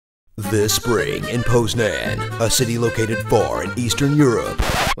This spring in Poznan, a city located far in Eastern Europe.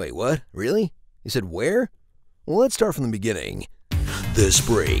 Wait, what? Really? You said where? Well, let's start from the beginning. This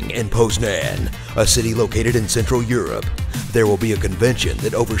spring in Poznan, a city located in Central Europe, there will be a convention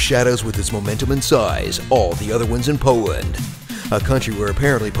that overshadows with its momentum and size all the other ones in Poland. A country where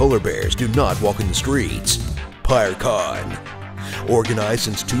apparently polar bears do not walk in the streets. Pyrkon. Organized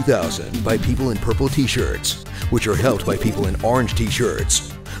since 2000 by people in purple t-shirts, which are helped by people in orange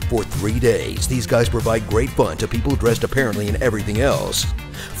t-shirts. For 3 days, these guys provide great fun to people dressed apparently in everything else.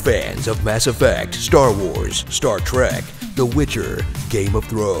 Fans of Mass Effect, Star Wars, Star Trek, The Witcher, Game of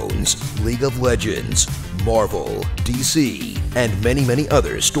Thrones, League of Legends, Marvel, DC, and many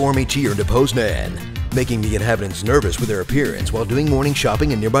others storm each year into Poznan, making the inhabitants nervous with their appearance while doing morning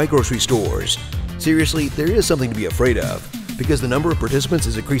shopping in nearby grocery stores. Seriously, there is something to be afraid of, because the number of participants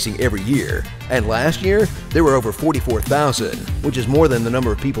is increasing every year, and last year, there were over 44,000, which is more than the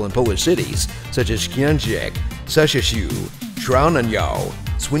number of people in Polish cities, such as Koniecznie, Sashishu, Traunanio,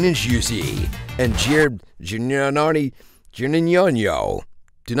 Swininshusi, and Dziernianio.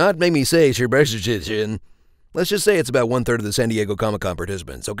 Do not make me say Sherbesichin. Let's just say it's about 1/3 of the San Diego Comic-Con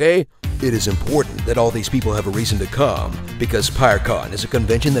participants, okay? It is important that all these people have a reason to come, because Pyrkon is a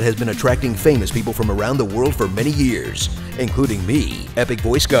convention that has been attracting famous people from around the world for many years, including me, Epic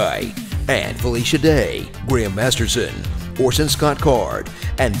Voice Guy, and Felicia Day, Graham Masterson, Orson Scott Card,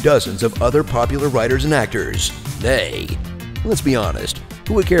 and dozens of other popular writers and actors. Nay, let's be honest,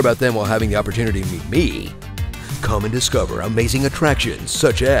 who would care about them while having the opportunity to meet me? Come and discover amazing attractions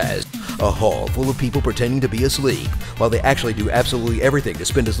such as a hall full of people pretending to be asleep while they actually do absolutely everything to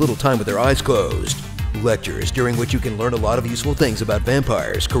spend as little time with their eyes closed. Lectures during which you can learn a lot of useful things about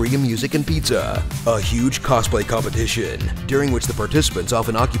vampires, Korean music, and pizza. A huge cosplay competition, during which the participants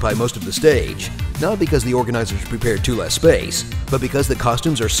often occupy most of the stage, not because the organizers prepared too less space, but because the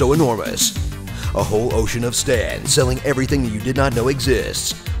costumes are so enormous. A whole ocean of stands selling everything that you did not know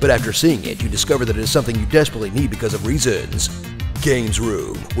exists, but after seeing it, you discover that it is something you desperately need because of reasons. Games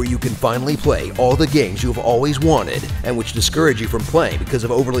Room, where you can finally play all the games you have always wanted and which discourage you from playing because of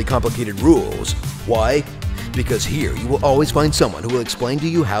overly complicated rules. Why? Because here you will always find someone who will explain to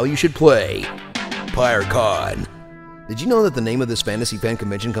you how you should play. Pyrkon. Did you know that the name of this fantasy fan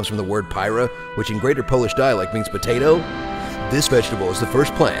convention comes from the word pyra, which in Greater Polish dialect means potato? This vegetable is the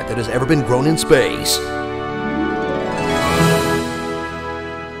first plant that has ever been grown in space.